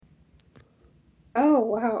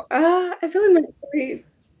wow. I feel like my story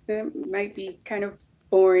might be kind of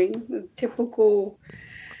boring. The typical,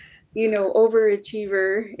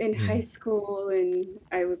 overachiever in Mm. high school, and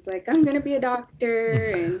I was like, I'm gonna be a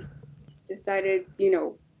doctor, and decided,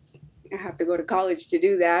 I have to go to college to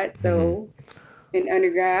do that. Mm. So in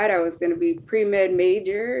undergrad, I was gonna be pre-med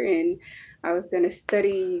major, and I was gonna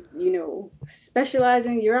study, specialize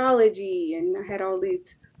in urology, and I had all these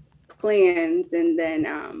plans, and then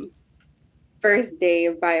first day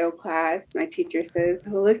of bio class, my teacher says,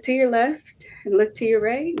 well, look to your left and look to your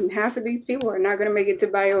right, and half of these people are not going to make it to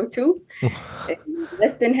bio two, and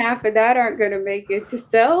less than half of that aren't going to make it to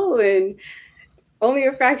cell, and only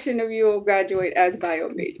a fraction of you will graduate as bio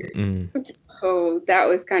Mm. majors. So that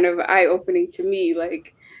was kind of eye opening to me.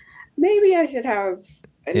 Like, maybe I should have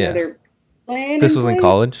Yeah. another plan This in was in place.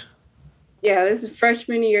 college? Yeah, this is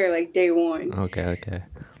freshman year, like day one. Okay, okay.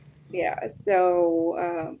 Yeah, so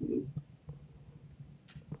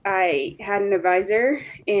I had an advisor,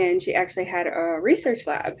 and she actually had a research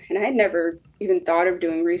lab, and I had never even thought of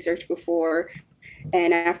doing research before.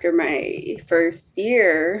 And after my first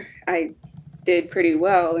year, I did pretty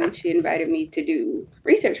well, and she invited me to do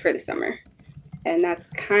research for the summer. And that's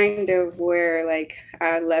kind of where like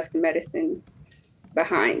I left medicine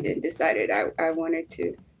behind and decided I wanted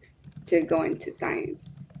to go into science.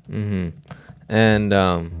 Mhm. And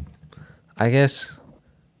I guess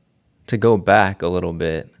to go back a little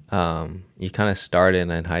bit, you kind of started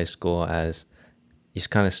in high school as you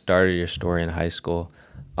kind of started your story in high school,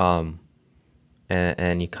 um,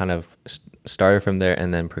 and you kind of started from there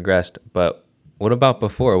and then progressed. But what about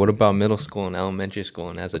before? What about middle school and elementary school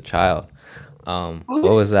and as a child? What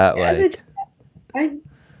was Honestly, that as a like? I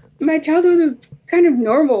my childhood was kind of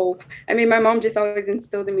normal. I mean, my mom just always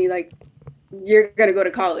instilled in me like you're gonna go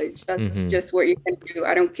to college. That's Mhm. just what you're gonna do.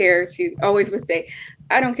 I don't care. She always would say,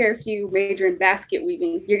 I don't care if you major in basket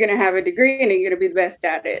weaving. You're gonna have a degree and you're gonna be the best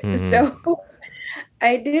at it. Mhm. So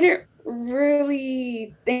I didn't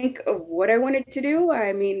really think of what I wanted to do.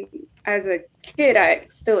 I mean, as a kid, I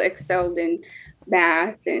still excelled in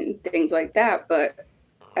math and things like that, but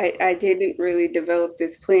I didn't really develop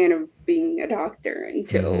this plan of being a doctor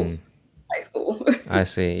until Mhm. high school. I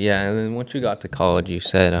see. Yeah, and then once you got to college, you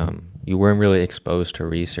said you weren't really exposed to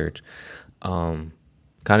research. Um,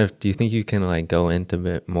 kind of, do you think you can like go into a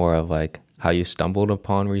bit more of like how you stumbled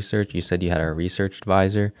upon research? You said you had a research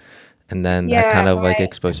advisor, and then that Yeah, kind of like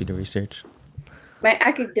exposed you to research. my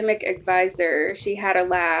academic advisor, she had a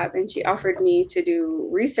lab and she offered me to do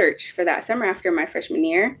research for that summer after my freshman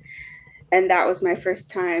year. And that was my first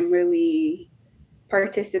time really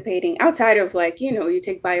participating outside of like, you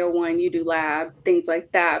take bio one, you do lab, things like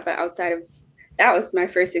that. But outside of that was my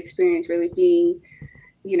first experience really being,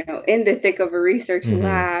 in the thick of a research Mhm.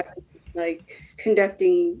 lab, like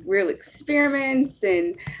conducting real experiments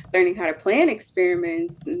and learning how to plan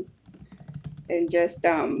experiments and just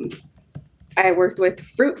I worked with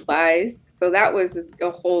fruit flies, so that was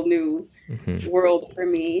a whole new Mhm. world for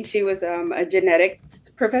me. She was a genetics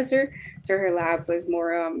professor, so her lab was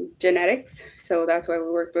more genetics. So that's why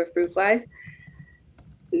we worked with fruit flies,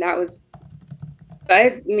 and that was.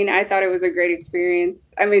 I thought it was a great experience.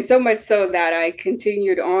 I mean, so much so that I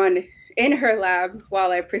continued on in her lab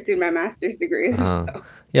while I pursued my master's degree as Uh, well.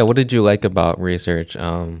 yeah, what did you like about research?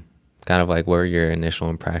 Kind of like what were your initial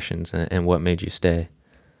impressions and what made you stay?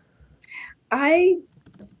 I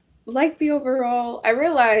like the overall. I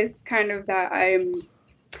realized kind of that I'm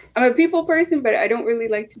a people person, but I don't really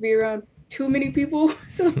like to be around too many people.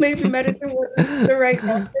 So maybe medicine wasn't the right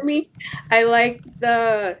one for me. I like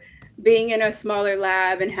the being in a smaller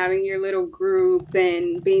lab and having your little group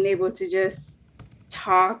and being able to just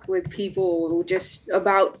talk with people just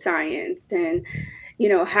about science and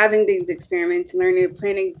having these experiments, learning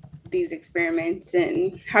planning these experiments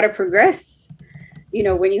and how to progress,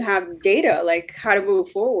 when you have data, like how to move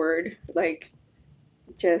forward, like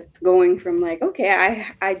just going from like, okay,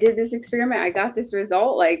 I did this experiment, I got this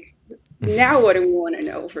result, like now what do we want to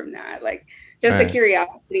know from that? Like just the Right.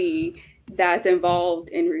 curiosity that's involved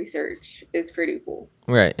in research is pretty cool.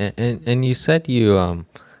 Right. And you said you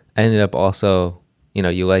ended up also,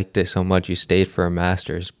 you liked it so much you stayed for a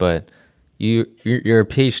master's, but you're a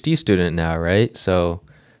PhD student now, right? So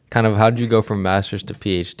kind of how did you go from master's to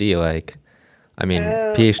PhD? Like, I mean,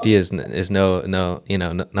 Oh, PhD is no,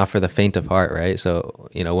 not for the faint of heart, right? So,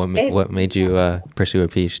 it's what made you pursue a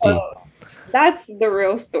PhD? oh, that's the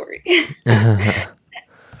real story.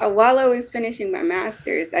 While I was finishing my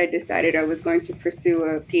master's, I decided I was going to pursue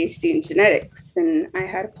a PhD in genetics, and I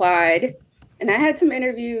had applied, and I had some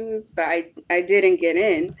interviews, but I didn't get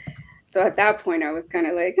in. So at that point, I was kind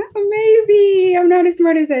of like, oh, maybe I'm not as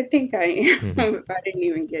smart as I think I Mhm. am if I didn't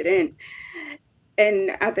even get in.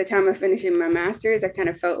 And at the time of finishing my master's, I kind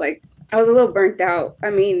of felt like I was a little burnt out. I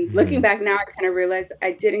mean, looking Mhm. back now, I kind of realized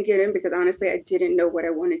I didn't get in because honestly, I didn't know what I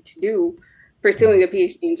wanted to do Mhm. pursuing a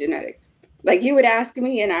PhD in genetics. Like you would ask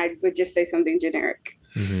me, and I would just say something generic.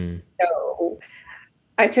 Mhm. So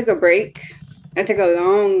I took a break. I took a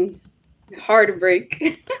long, hard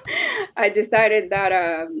break. I decided that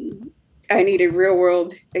I needed real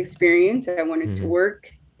world experience. I wanted to Mhm. work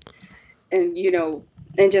and,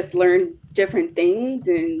 and just learn different things.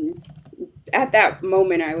 And at that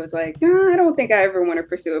moment, I was like, no, I don't think I ever want to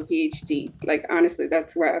pursue a PhD. Like, honestly,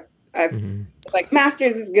 that's where I've Mhm. like,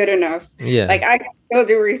 master's is good enough. Yeah. Like, I can still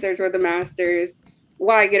do research with a master's.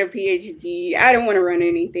 Why get a PhD? I don't want to run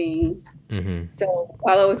anything. Mhm. So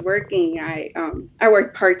while I was working, I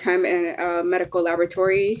worked part time in a medical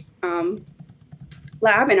laboratory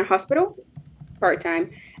lab in a hospital part time,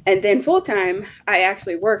 and then full time I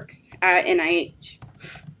actually work at NIH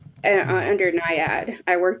Mhm. under NIAID.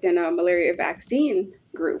 I worked in a malaria vaccine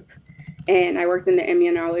group, and I worked in the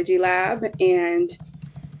immunology lab, and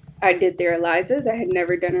I did their ELISAs. I had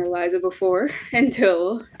never done an ELISA before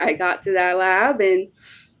until I got to that lab, and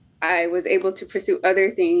I was able to pursue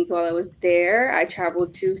other things while I was there. I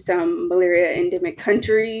traveled to some malaria endemic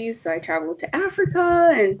countries. So I traveled to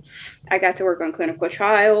Africa and I got to work on clinical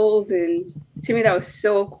trials. And to me, that was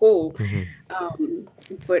so cool. Mhm. Um,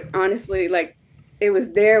 but honestly, like, it was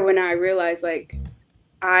there when I realized, like,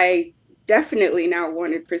 I definitely now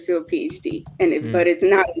want to pursue a PhD, Mm. but it's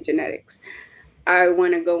not in genetics. I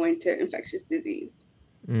want to go into infectious disease.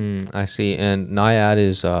 I see. And NIAID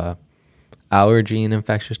is allergy and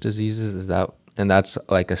infectious diseases. Is that and that's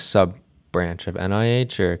like a sub branch of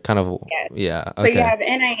NIH or kind of Yes. yeah, So you okay. have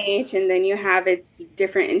NIH, and then you have its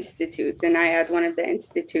different institutes, and I had one of the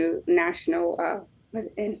institute national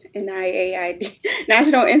NIAID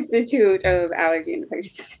National Institute of Allergy and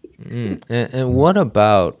Infectious Disease. And what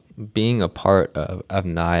about being a part of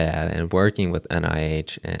NIAID and working with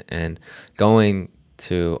NIH and going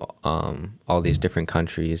to all these different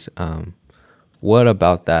countries? What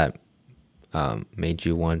about that made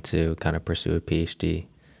you want to kind of pursue a PhD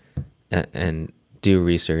and do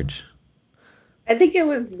research? I think it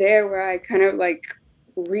was there where I kind of like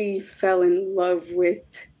re fell in love with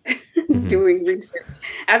Hmm. doing research.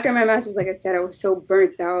 After my master's, like I said, I was so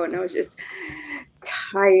burnt out and I was just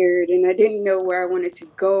tired and I didn't know where I wanted to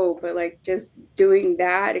go. But like just doing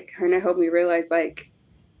that, it kind of helped me realize like,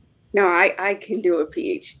 no, I can do a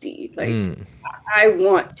PhD. Like Mm, I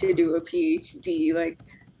want to do a PhD. Like,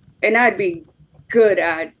 and I'd be good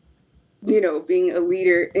at, being a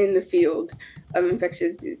leader in the field of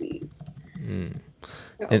infectious disease. mm.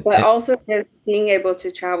 But also just being able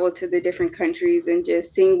to travel to the different countries and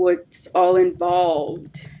just seeing what's all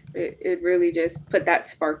involved, it really just put that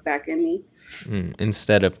spark back in me.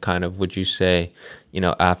 Instead of kind of, would you say,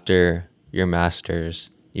 after your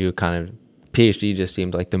master's, you kind of PhD just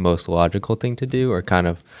seemed like the most logical thing to do, or kind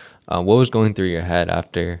of, what was going through your head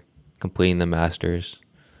after completing the master's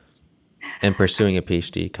and pursuing a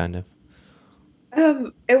PhD, kind of?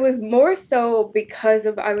 It was more so because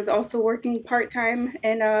of I was also working part time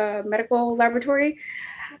in a medical laboratory.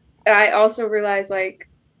 I also realized like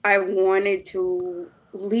I wanted to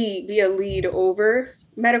be a lead over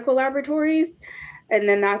medical laboratories, and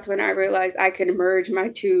then that's when I realized I could merge my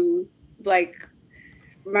two, like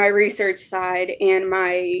my research side and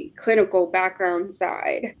my clinical background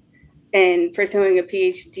side. And pursuing a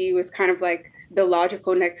PhD was kind of like the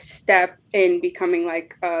logical next step in becoming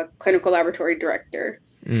like a clinical laboratory director.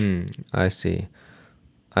 I see.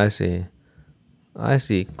 I see. I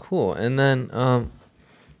see. Cool. And then,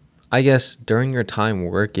 I guess during your time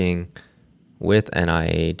working with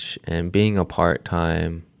NIH and being a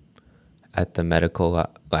part-time at the medical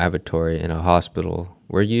laboratory in a hospital,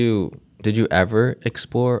 did you ever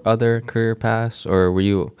explore other career paths, or were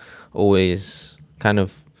you always kind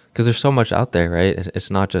of, because there's so much out there, right?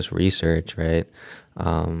 It's not just research, right?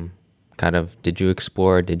 Um, kind of, did you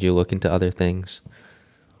explore, did you look into other things?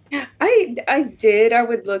 I did. I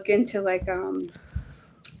would look into like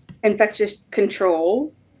infectious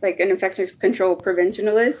control, like an infectious control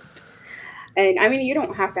preventionalist. And I mean, you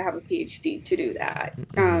don't have to have a PhD to do that.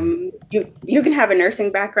 Hmm. You can have a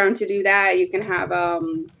nursing background to do that. You can have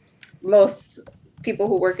most people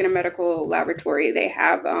who work in a medical laboratory, they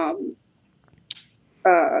have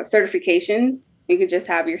certifications. You could just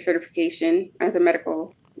have your certification as a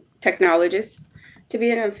medical technologist to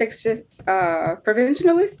be an infectious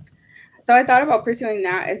preventionalist. So I thought about pursuing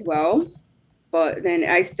that as well. But then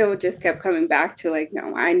I still just kept coming back to like,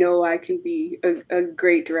 no, I know I can be a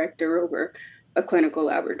great director over a clinical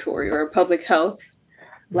laboratory or a public health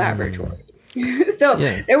Mm. laboratory. So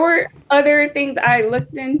Yeah. there were other things I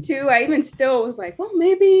looked into. I even still was like, well,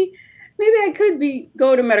 maybe I could be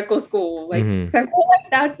go to medical school. Like, Mhm. 'cause I feel like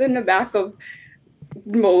that's in the back of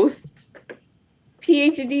most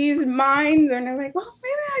PhDs' minds, and they're like, well,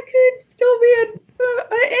 maybe I could still be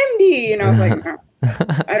a MD. And I was like, no,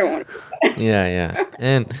 I don't want to do Yeah, yeah. that.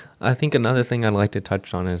 And I think another thing I'd like to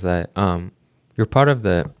touch on is that you're part of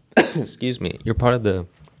the excuse me, you're part of the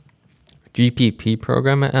GPP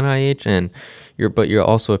program at NIH, and you're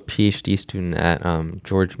also a PhD student at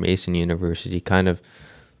George Mason University. Kind of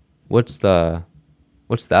what's the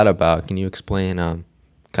what's that about? Can you explain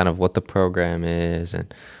kind of what the program is,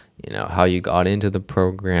 and how you got into the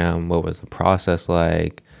program? What was the process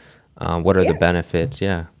like? What are the Yeah. benefits?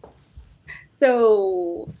 Yeah.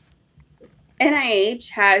 So NIH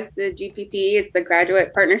has the GPP, it's the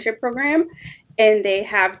Graduate Partnership Program, and they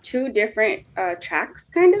have two different tracks,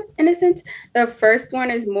 kind of, in a sense. The first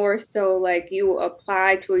one is more so like you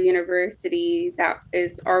apply to a university that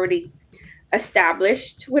is already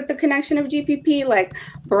established with the connection of GPP, like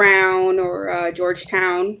Brown or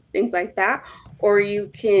Georgetown, things like that. Or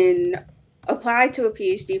you can apply to a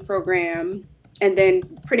PhD program and then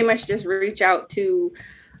pretty much just reach out to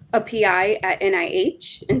a PI at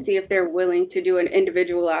NIH and see if they're willing to do an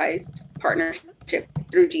individualized partnership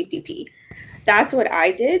through GPP. That's what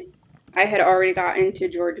I did. I had already gotten to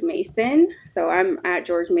George Mason, so I'm at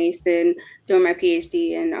George Mason doing my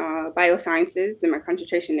PhD in biosciences, and my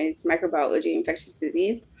concentration is microbiology, infectious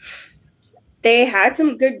disease. They had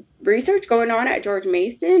some good research going on at George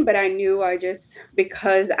Mason, but I knew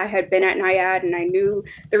because I had been at NIAID and I knew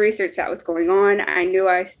the research that was going on, I knew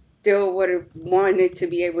I still would have wanted to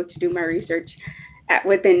be able to do my research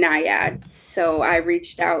within NIAID. So I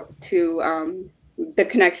reached out to the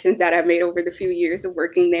connections that I've made over the few years of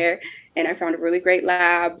working there, and I found a really great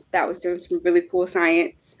lab that was doing some really cool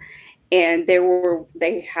science, and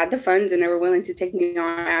they had the funds and they were willing to take me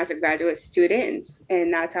on as a graduate student,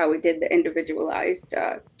 and that's how we did the individualized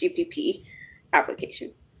GPP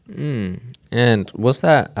application. And was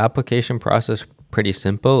that application process pretty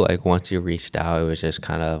simple? Like once you reached out, it was just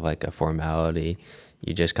kind of like a formality.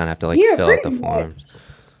 You just kind of have to like Yeah, fill out the pretty much. forms.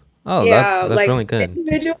 Oh, Yeah, that's like really good.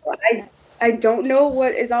 individual, I don't know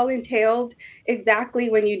what is all entailed exactly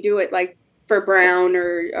when you do it like for Brown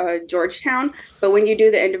or Georgetown, but when you do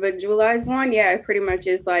the individualized one, yeah, it pretty much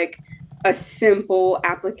is like a simple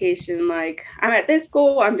application. Like I'm at this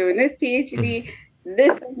school, I'm doing this PhD,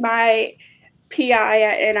 this is my PI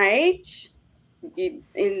at NIH.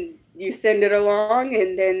 You send it along,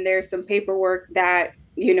 and then there's some paperwork that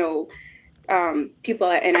people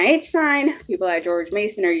at NIH sign, people at George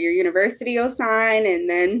Mason or your university will sign, and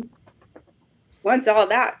then once all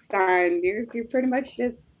that's signed, you're pretty much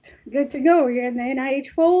just good to go. You're in the NIH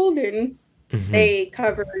fold, and Hmm. they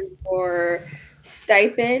cover your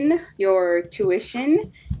stipend, your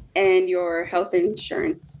tuition, and your health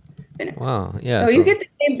insurance benefits. Wow. Yeah. So you So. get the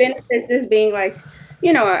same benefits as being like,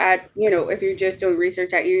 if you're just doing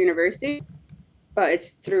research at your university, but it's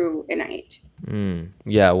through NIH.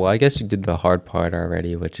 Yeah, well, I guess you did the hard part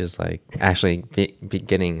already, which is like actually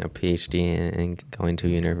getting a PhD and going to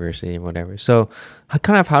university or whatever. So,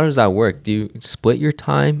 how does that work? Do you split your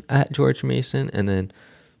time at George Mason and then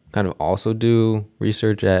kind of also do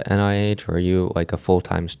research at NIH, or are you like a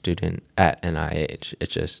full-time student at NIH?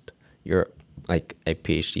 It's just you're like a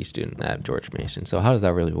PhD student at George Mason. So, how does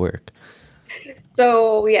that really work?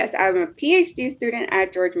 So, yes, I'm a PhD student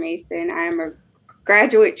at George Mason. I'm a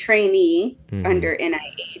graduate trainee Mm-hmm. under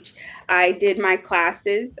NIH. I did my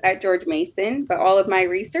classes at George Mason, but all of my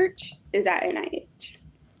research is at NIH.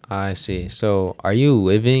 I see. So, are you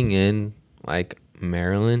living in like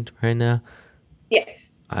Maryland right now? Yes.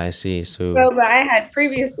 I see. So, So, but I had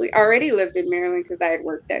previously already lived in Maryland because I had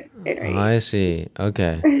worked at I NIH. see.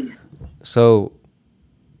 Okay. So,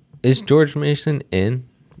 is George Mason in?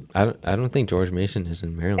 I don't think George Mason is in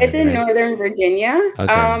It's Maryland, in right? Northern Virginia.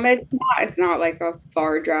 Okay. It's not like a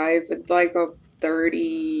far drive. It's like a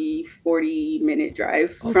 30-40 minute drive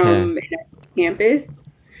Okay. from campus.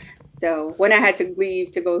 So when I had to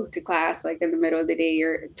leave to go to class, like in the middle of the day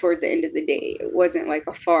or towards the end of the day, it wasn't like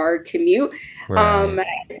a far commute. Right. I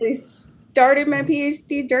actually started my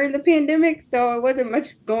PhD during the pandemic, so I wasn't much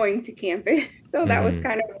going to campus. So that was Mhm.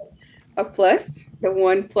 kind of a plus, the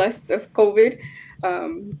one plus of COVID,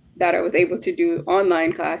 that I was able to do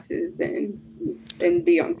online classes and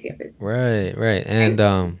be on campus. Right, right. And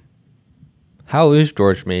how is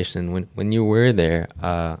George Mason when you were there?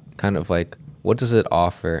 Kind of like what does it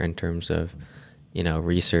offer in terms of?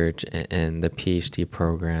 research and the PhD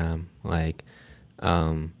program? Like,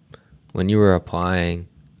 um, when you were applying,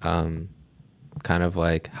 um, kind of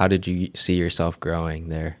like, how did you see yourself growing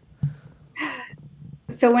there?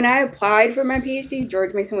 So when I applied for my PhD,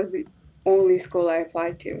 George Mason was the only school I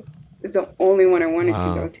applied to. It's the only one I wanted to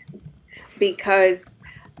go Wow. to because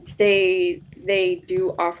they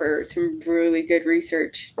do offer some really good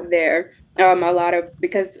research there. A lot of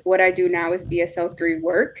because what I do now is BSL-3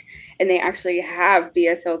 work, and they actually have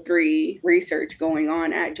BSL-3 research going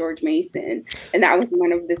on at George Mason, and that was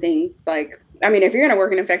one of the things. Like, I mean, if you're gonna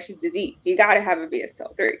work in infectious disease, you got to have a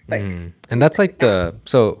BSL-3. Like, And that's like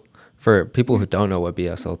so for people who don't know what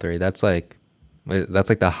BSL-3, that's like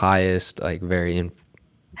the highest, like very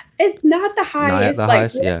it's not the not highest. the Like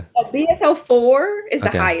highest, yeah. a BSL-4 is the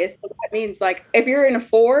Okay. highest. So that means like if you're in a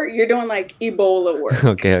 4, you're doing like Ebola work.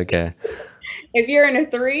 Okay, okay. If you're in a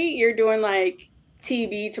 3, you're doing like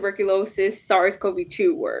TB, tuberculosis,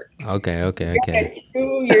 SARS-CoV-2 work. Okay, If okay, you're okay. at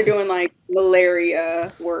 2, you're doing like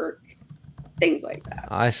malaria work, things like that.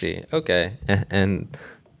 I see. Okay. And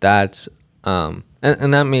that's and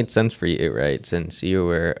that made sense for you, right? Since you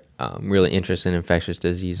were really interested in infectious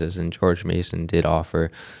diseases and George Mason did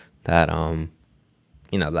offer that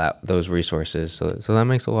that those resources. So that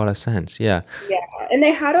makes a lot of sense. Yeah. Yeah, and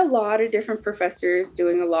they had a lot of different professors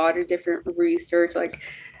doing a lot of different research. Like,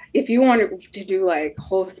 if you wanted to do like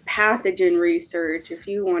host pathogen research, if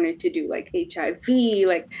you wanted to do like HIV,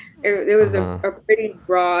 like there was Uh-huh. a pretty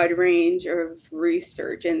broad range of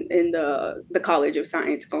research in the College of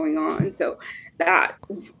Science going on. So that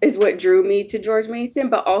is what drew me to George Mason,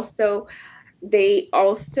 but also they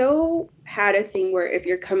also had a thing where if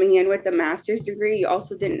you're coming in with a master's degree, you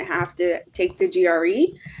also didn't have to take the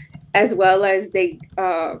GRE, as well as they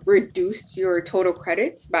reduced your total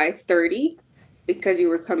credits by 30 because you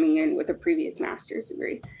were coming in with a previous master's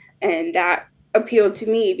degree. And that appealed to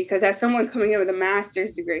me because as someone coming in with a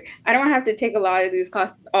master's degree, I don't have to take a lot of these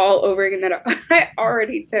classes all over again that I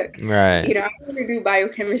already took. Right. You know, I want to do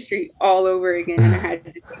biochemistry all over again, and I had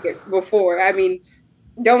to take it before. I mean,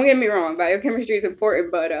 don't get me wrong, biochemistry is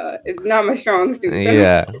important, but it's not my strong suit. So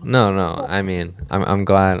Yeah. No, no. I mean, I'm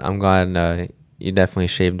glad you definitely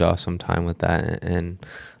shaved off some time with that and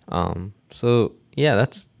so yeah,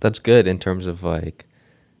 that's good in terms of like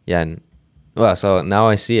yeah, well, so now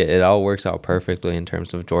I see it. It all works out perfectly in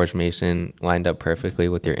terms of George Mason lined up perfectly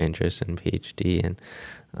with your interest in PhD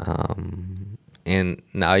and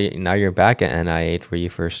now you're back at NIH where you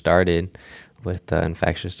first started with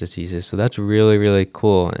infectious diseases. So that's really really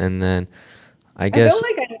cool. And then I I feel guess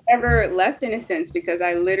like I never left in a sense because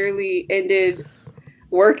I literally ended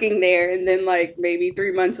working there, and then like maybe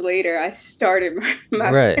 3 months later, I started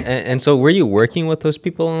my right. And so were you working with those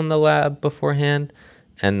people in the lab beforehand?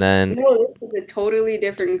 And then no, this is a totally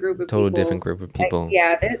different group of total different people. group of people.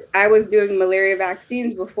 Yeah, I was doing malaria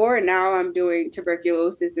vaccines before, and now I'm doing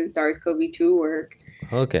tuberculosis and SARS-CoV-2 work.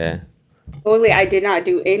 Okay. Totally, I did not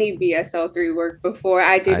do any BSL-3 work before.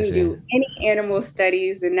 I I didn't see. do any animal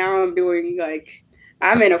studies, and now I'm doing like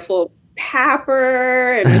I'm in a full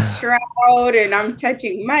papper and a shroud, and I'm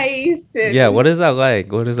touching mice, Yeah, and what is that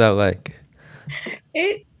like? What is that like?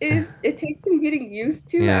 it takes some getting used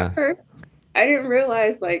to Yeah. at first. I didn't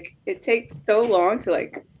realize like it takes so long to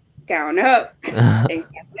like gown up and gown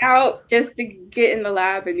out just to get in the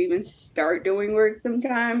lab and even start doing work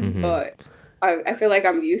sometimes. Mhm. But I feel like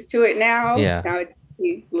I'm used to it now. Yeah. Now it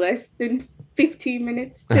takes less than 15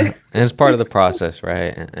 minutes to. And it's part of the process,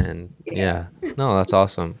 right? And Yeah. yeah. No, that's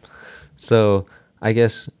awesome. So, I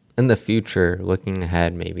guess in the future, looking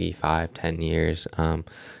ahead maybe 5, 10 years,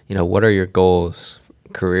 what are your goals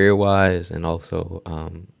career-wise and also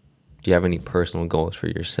do you have any personal goals for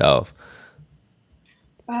yourself?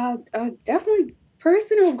 Definitely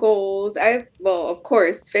personal goals. Well, of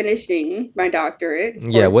course, finishing my doctorate, of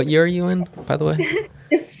Yeah, course. what year are you in, by the way?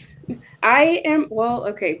 I am, well,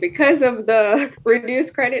 okay, because of the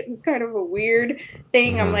reduced credit, it's kind of a weird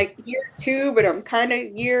thing. I'm Uh-huh. like year 2, but I'm kind of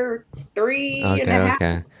year three and Okay, a half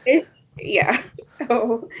okay. ish. Yeah.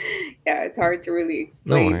 So, yeah, it's hard to really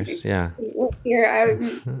No explain worries. Yeah. what year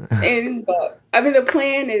I'm in, but I mean, the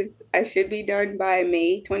plan is I should be done by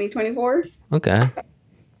May 2024. Okay.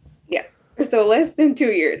 Yeah. So less than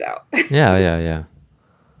 2 years out. Yeah, yeah, yeah.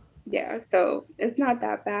 Yeah, so it's not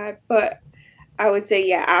that bad, but I would say,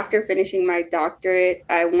 yeah, after finishing my doctorate,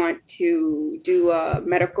 I want to do a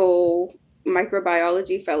medical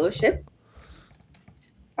microbiology fellowship.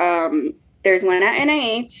 Um, there's one at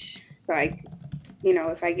NIH, so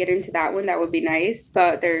if I get into that one, that would be nice.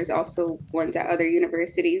 But there's also ones at other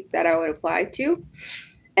universities that I would apply to,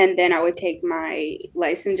 and then I would take my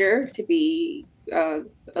licensure to be uh,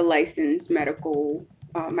 a licensed medical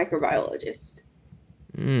microbiologist.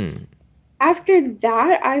 Mm. After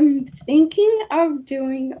that, I'm thinking of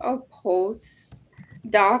doing a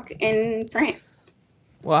postdoc in France.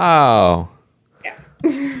 Wow.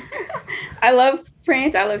 Yeah. I love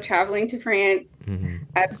France. I love traveling to France. Hmm.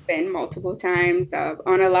 I've been multiple times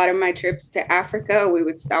on a lot of my trips to Africa. We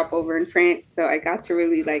would stop over in France, so I got to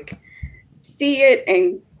really like see it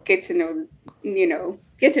and get to know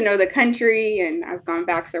the country. And I've gone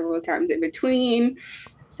back several times in between.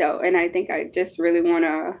 So, and I think I just really want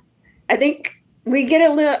to. I think we get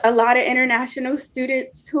a lot of international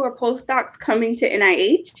students who are postdocs coming to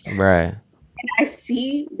NIH. Right. I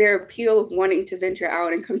see their appeal of wanting to venture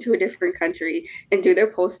out and come to a different country and do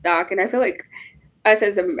their postdoc. And I feel like us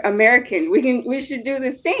as an American, we should do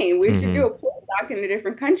the same. We should Hmm. do a postdoc in a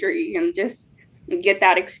different country and just get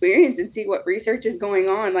that experience and see what research is going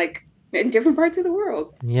on, like in different parts of the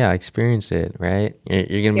world. Yeah, experience it, right?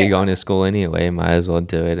 You're gonna be Yeah, going to school anyway. Might as well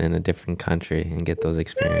do it in a different country and get those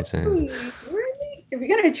experiences. exactly. Really, if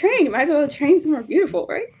you're gonna train, you might as well train somewhere beautiful,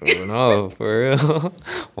 right? No, for real.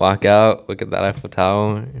 Walk out, look at that Eiffel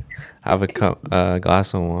Tower, have a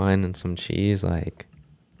glass of wine and some cheese. Like,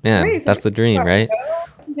 man, Right. So that's the dream, right?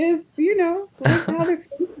 just look how the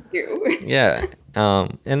things do. Yeah.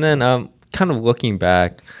 And then kind of looking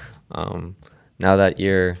back, um, now that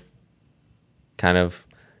you're kind of,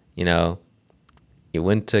 you know, you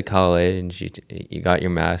went to college, you got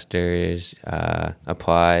your master's,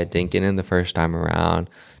 applied, didn't get in the first time around,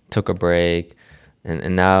 took a break,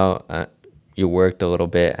 and now you worked a little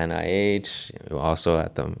bit at NIH, also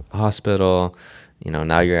at the hospital.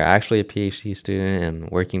 Now you're actually a PhD student and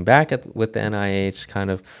working back with the NIH.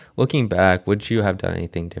 Kind of looking back, would you have done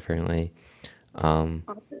anything differently? Um,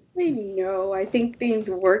 Honestly, no. I think things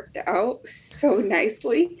worked out so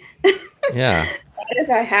nicely. yeah. If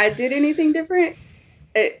I had did anything different,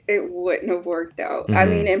 it wouldn't have worked out. I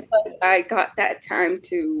mean, Mhm. and plus I got that time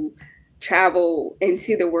to travel and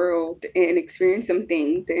see the world and experience some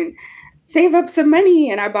things and save up some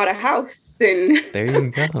money and I bought a house and There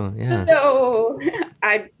you go. Yeah. so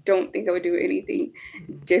I don't think I would do anything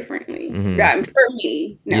differently. Mhm. For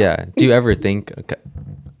me, no. Yeah. Do you ever think,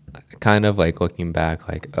 kind of like looking back,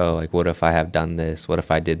 like, oh, like what if I have done this? What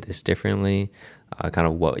if I did this differently? Kind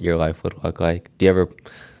of what your life would look like. Do you ever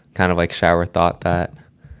kind of like shower thought that?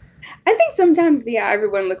 I think sometimes, yeah,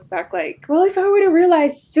 everyone looks back like, well, if I would have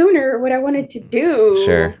realized sooner what I wanted to do,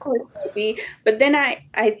 Sure. of course it would be. But then I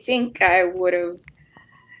think I would have.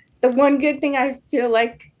 The one good thing I feel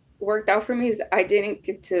like worked out for me is I didn't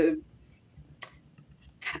get to.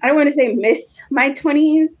 I don't want to say miss my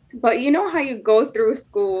 20s, but you know how you go through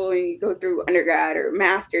school and you go through undergrad or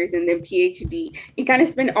master's and then PhD. You kind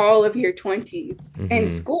of spend all of your 20s in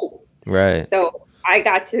Mhm. school. Right. So I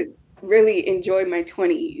got to really enjoy my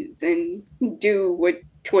 20s and do what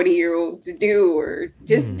 20-year-olds do, or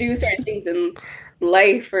just Hmm. do certain things in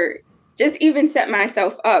life, or just even set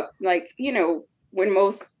myself up. Like, when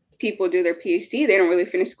most people do their PhD, they don't really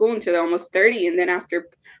finish school until they're almost 30. And then after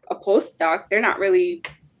a postdoc, they're not really,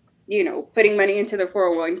 putting money into their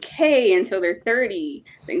 401k until they're 30,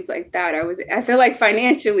 things like that. I feel like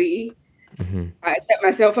financially, Hmm. I set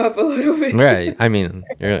myself up a little bit. Right. I mean,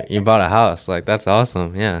 you bought a house. Like that's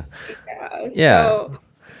awesome. Yeah. Yeah. Yeah.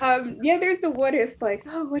 So, yeah, there's the what if, like,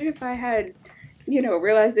 oh, what if I had,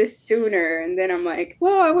 realized this sooner? And then I'm like,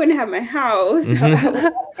 well, I wouldn't have my house. I wouldn't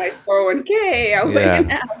have my 401k. I Yeah.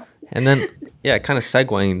 wouldn't have. And then, yeah, kind of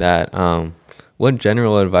segueing that, what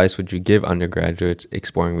general advice would you give undergraduates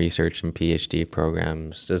exploring research and PhD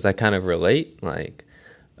programs? Does that kind of relate? Like,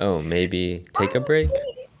 oh, maybe take a break?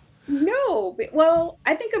 Honestly, no. Well,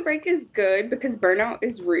 I think a break is good because burnout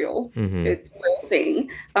is real. Mm-hmm. It's a real thing.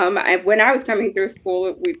 When I was coming through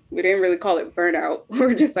school, we didn't really call it burnout. We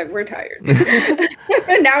were just like, we're tired.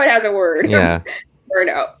 Now it has a word, Yeah.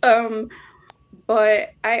 burnout. But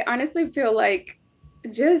I honestly feel like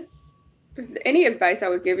just any advice I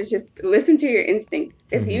would give is just listen to your instincts.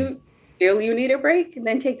 If Mm-hmm. you feel you need a break,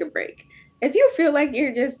 then take a break. If you feel like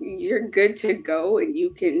you're good to go and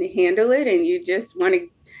you can handle it and you just want to,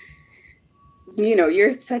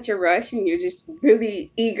 you're such a rush and you're just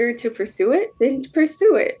really eager to pursue it, then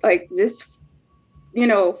pursue it. Like just, you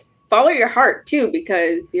know, follow your heart too,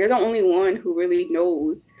 because you're the only one who really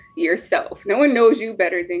knows yourself. No one knows you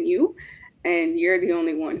better than you, and you're the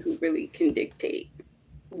only one who really can dictate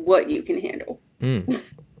what you can handle. Mm.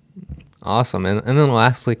 Awesome. And then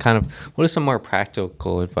lastly, kind of, what is some more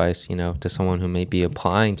practical advice, to someone who may be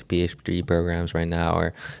applying to PhD programs right now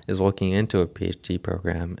or is looking into a PhD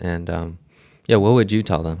program? And yeah, what would you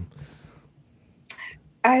tell them?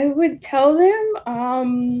 I would tell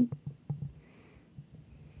them,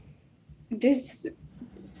 just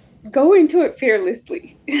go into it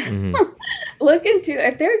fearlessly. Mhm. Look into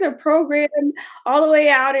if there's a program all the way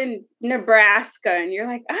out in Nebraska and you're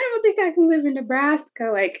like, I don't think I can live in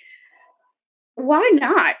Nebraska. Like, why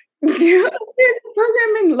not? There's a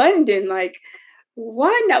program in London. Like,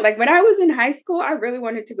 why not? Like when I was in high school, I really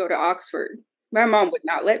wanted to go to Oxford. My mom would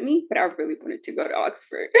not let me, but I really wanted to go to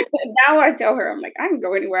Oxford. Now I tell her, I'm like, I can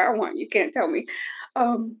go anywhere I want. You can't tell me.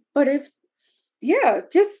 But if yeah,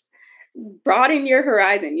 just broaden your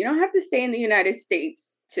horizon. You don't have to stay in the United States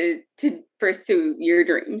to pursue your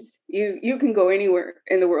dreams. You can go anywhere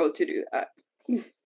in the world to do that.